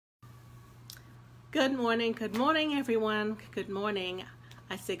Good morning, everyone. Good morning.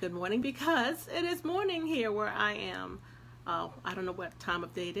 I say good morning because it is morning here where I am. I don't know what time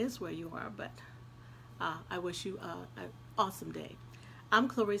of day it is where you are, but I wish you an awesome day. I'm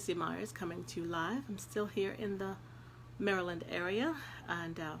Clarissa Myers coming to you live. I'm still here in the Maryland area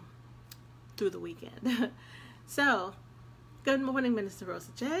and through the weekend. So, good morning, Minister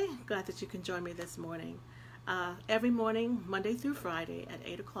Rosa J. Glad that you can join me this morning. Every morning, Monday through Friday at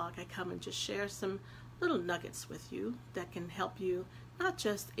 8 o'clock, I come and just share some little nuggets with you that can help you not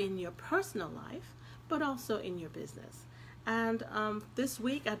just in your personal life, but also in your business. And this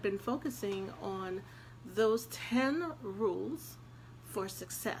week, I've been focusing on those 10 rules for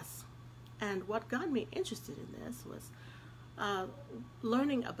success. And what got me interested in this was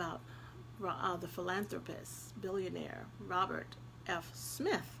learning about the philanthropist, billionaire, Robert F.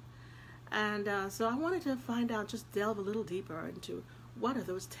 Smith. And so I wanted to find out, just delve a little deeper into what are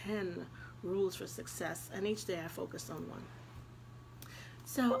those 10 rules for success. And each day I focus on one.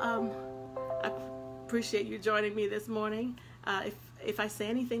 So I appreciate you joining me this morning. If I say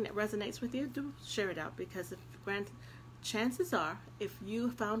anything that resonates with you, do share it out, because chances are, if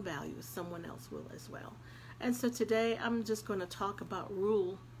you found value, someone else will as well. And so today I'm just going to talk about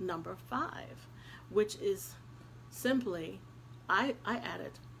rule number 5, which is simply, I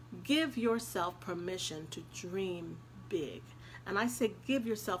added, give yourself permission to dream big. And I say give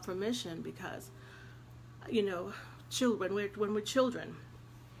yourself permission because, you know, children, when we're children,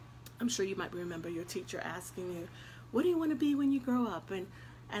 I'm sure you might remember your teacher asking you, what do you want to be when you grow up?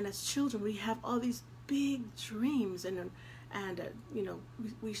 And as children, we have all these big dreams, and you know,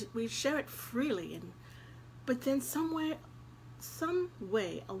 we share it freely. But then some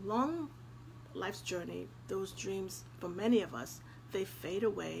way along life's journey, those dreams, for many of us, they fade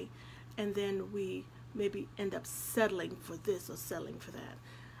away, and then we maybe end up settling for this or settling for that.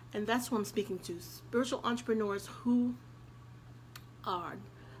 And that's what I'm speaking to, spiritual entrepreneurs who are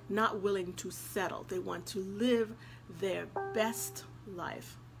not willing to settle. They want to live their best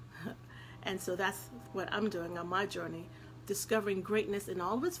life. And so that's what I'm doing on my journey, discovering greatness in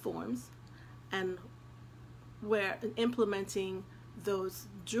all of its forms, and we're implementing those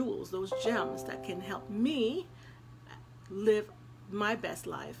jewels, those gems that can help me live my best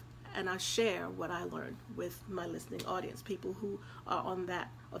life. And I share what I learned with my listening audience, people who are on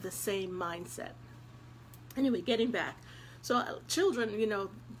that, or the same mindset. Anyway, getting back. So children, you know,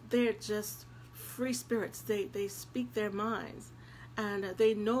 they're just free spirits. They speak their minds, and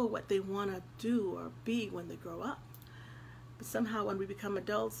they know what they want to do or be when they grow up. But somehow when we become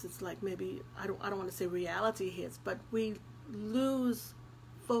adults, it's like maybe, I don't want to say reality hits, but we lose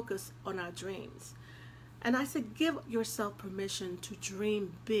focus on our dreams. And I said, give yourself permission to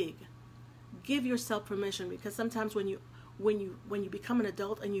dream big. Give yourself permission, because sometimes when you become an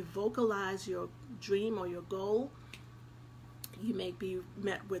adult and you vocalize your dream or your goal, you may be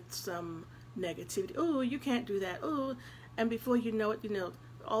met with some negativity. Oh, you can't do that. Oh, and before you know it, you know,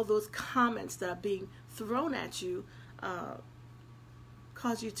 all those comments that are being thrown at you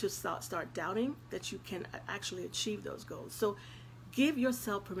cause you to start doubting that you can actually achieve those goals. So give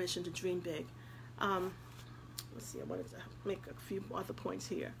yourself permission to dream big. Let's see, I wanted to make a few other points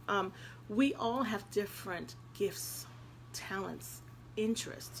here. We all have different gifts, talents,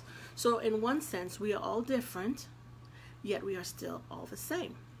 interests. So in one sense, we are all different, yet we are still all the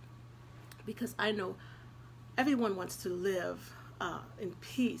same. Because I know everyone wants to live in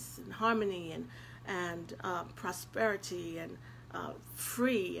peace and harmony and prosperity and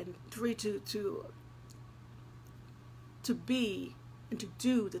free to be and to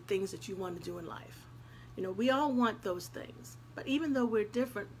do the things that you want to do in life. You know, we all want those things, but even though we're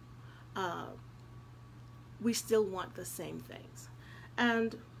different, we still want the same things.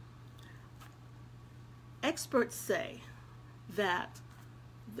 And experts say that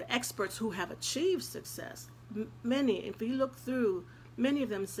the experts who have achieved success, many, if you look through, many of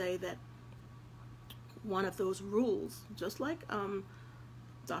them say that one of those rules, just like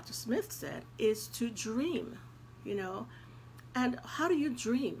Dr. Smith said, is to dream, you know. And how do you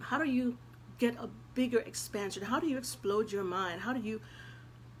dream? How do you get a bigger expansion? How do you explode your mind? How do you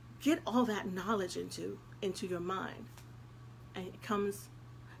get all that knowledge into your mind? And it comes,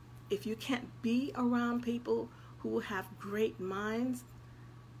 if you can't be around people who have great minds,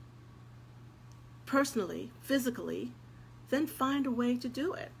 personally, physically, then find a way to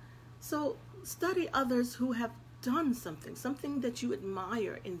do it. So study others who have done something that you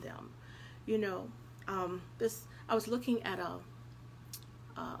admire in them. You know, I was looking at a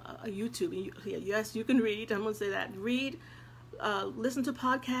YouTube. Yes, you can read. I'm going to say that. Read, listen to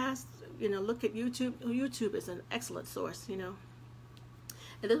podcasts. You know, look at YouTube. YouTube is an excellent source. You know,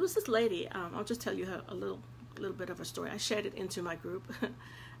 And there was this lady. I'll just tell you a little bit of her story. I shared it into my group.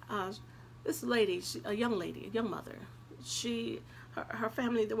 uh, this lady, a young lady, a young mother. Her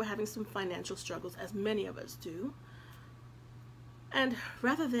family, they were having some financial struggles, as many of us do. And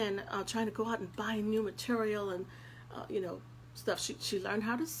rather than trying to go out and buy new material and stuff, she learned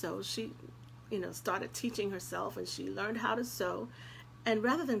how to sew. She started teaching herself, and she learned how to sew. And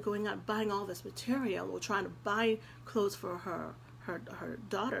rather than going out buying all this material or trying to buy clothes for her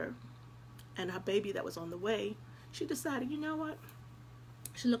daughter and her baby that was on the way, she decided, you know what?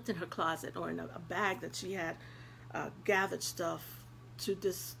 She looked in her closet or in a bag that she had gathered stuff to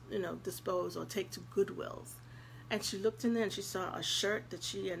dispose or take to Goodwills. And she looked in there and she saw a shirt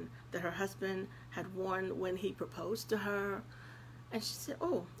that her husband had worn when he proposed to her. And she said,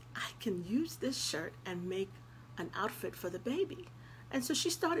 oh, I can use this shirt and make an outfit for the baby. And so she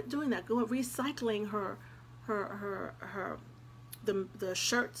started doing that, recycling the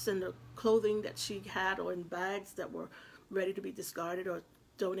shirts and the clothing that she had or in bags that were ready to be discarded or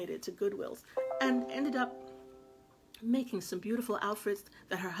donated to Goodwills, and ended up making some beautiful outfits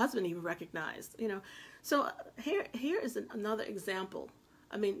that her husband even recognized. So here is another example.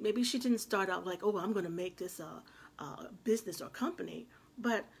 I mean, maybe she didn't start out like, oh, I'm going to make this a business or company,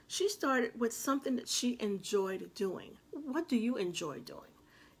 but she started with something that she enjoyed doing. What do you enjoy doing?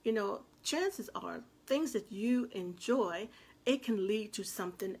 Chances are things that you enjoy, it can lead to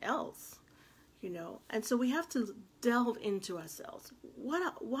something else. And so we have to delve into ourselves.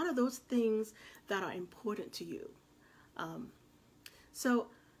 What are those things that are important to you? So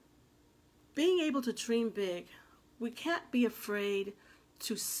being able to dream big, we can't be afraid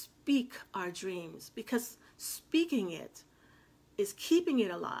to speak our dreams, because speaking it is keeping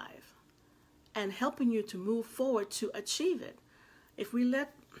it alive and helping you to move forward to achieve it. If we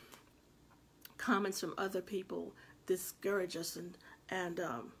let comments from other people discourage us and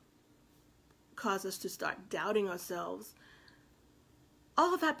cause us to start doubting ourselves,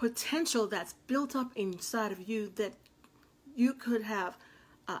 all of that potential that's built up inside of you that you could have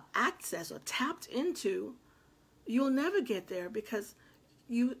access or tapped into, you'll never get there because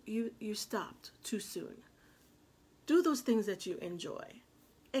you stopped too soon. Do those things that you enjoy.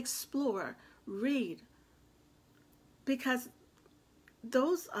 Explore, read, because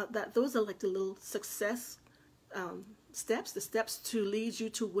those are like the little success steps, the steps to lead you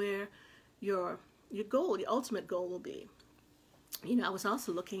to where your goal, your ultimate goal will be. I was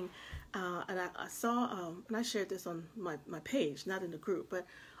also looking, and I saw, and I shared this on my page, not in the group, but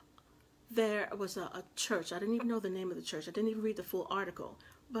there was a church. I didn't even know the name of the church. I didn't even read the full article,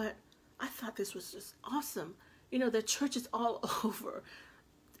 but I thought this was just awesome. There are churches all over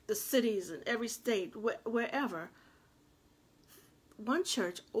the cities and every state, wherever. One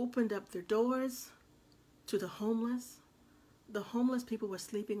church opened up their doors to the homeless. The homeless people were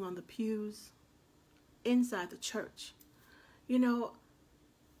sleeping on the pews inside the church.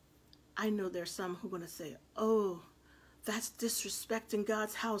 I know there's some who are going to say, oh, that's disrespecting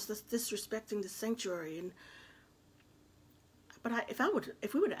God's house. That's disrespecting the sanctuary. But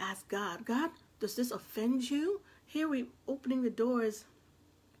if we were to ask God, does this offend you? Here we opening the doors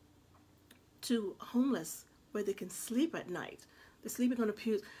to homeless where they can sleep at night. They're sleeping on the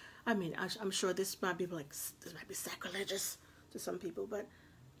pews. I mean, I'm sure this might be sacrilegious to some people, but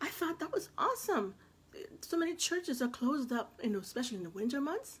I thought that was awesome. So many churches are closed up, especially in the winter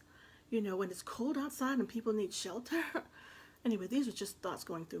months, when it's cold outside and people need shelter. Anyway, these are just thoughts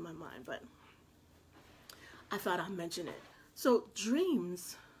going through my mind, but I thought I'd mention it. So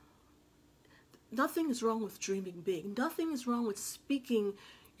dreams, nothing is wrong with dreaming big. Nothing is wrong with speaking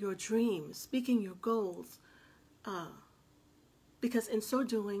your dreams, speaking your goals, because in so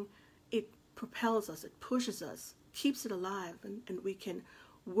doing, it propels us, it pushes us, keeps it alive, and we can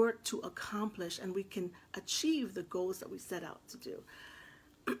work to accomplish and we can achieve the goals that we set out to do.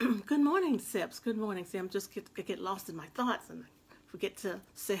 Good morning, Sips. Good morning. See, I get lost in my thoughts and forget to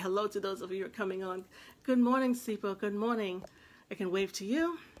say hello to those of you who are coming on. Good morning, Sipo. Good morning. I can wave to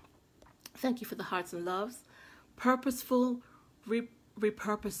you. Thank you for the hearts and loves. Purposeful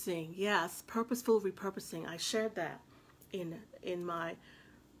repurposing. Yes, purposeful repurposing. I shared that in my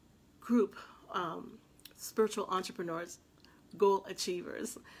group, Spiritual Entrepreneurs, Goal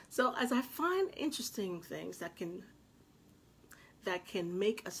Achievers. So as I find interesting things that can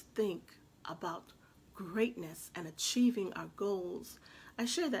make us think about greatness and achieving our goals, I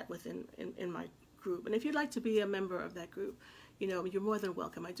share that in my group. And if you'd like to be a member of that group, you're more than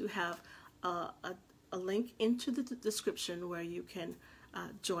welcome. I do have a link into the description where you can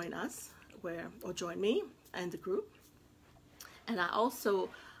join us, or join me and the group. And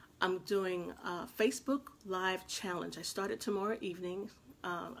I'm doing a Facebook Live challenge. I started tomorrow evening,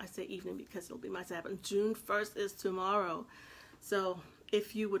 I say evening because it'll be my Sabbath. June 1st is tomorrow. So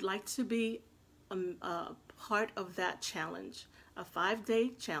if you would like to be a part of that challenge, a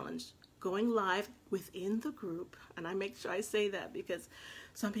 5-day challenge, going live within the group, and I make sure I say that because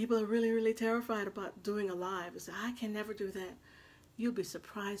some people are really, really terrified about doing a live. They say, I can never do that. You'll be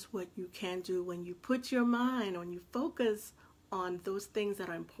surprised what you can do when you put your mind, when you focus on those things that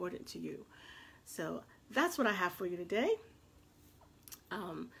are important to you. So that's what I have for you today.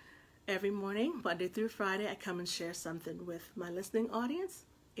 Every morning, Monday through Friday, I come and share something with my listening audience.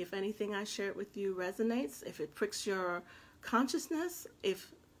 If anything I share with you resonates, if it pricks your consciousness,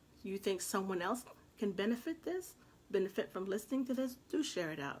 if you think someone else can benefit from listening to this, do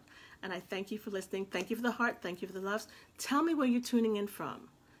share it out. And I thank you for listening. Thank you for the heart. Thank you for the loves. Tell me where you're tuning in from.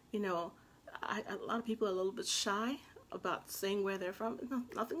 You know, a lot of people are a little bit shy about saying where they're from. No,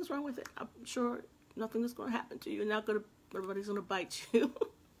 nothing's wrong with it. I'm sure nothing is going to happen to you. Everybody's going to bite you.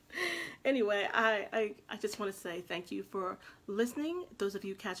 Anyway, I just want to say thank you for listening. Those of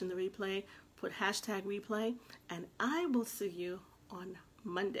you catching the replay, put #replay, and I will see you on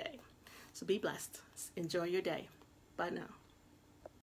Monday. So be blessed. Enjoy your day. Bye now.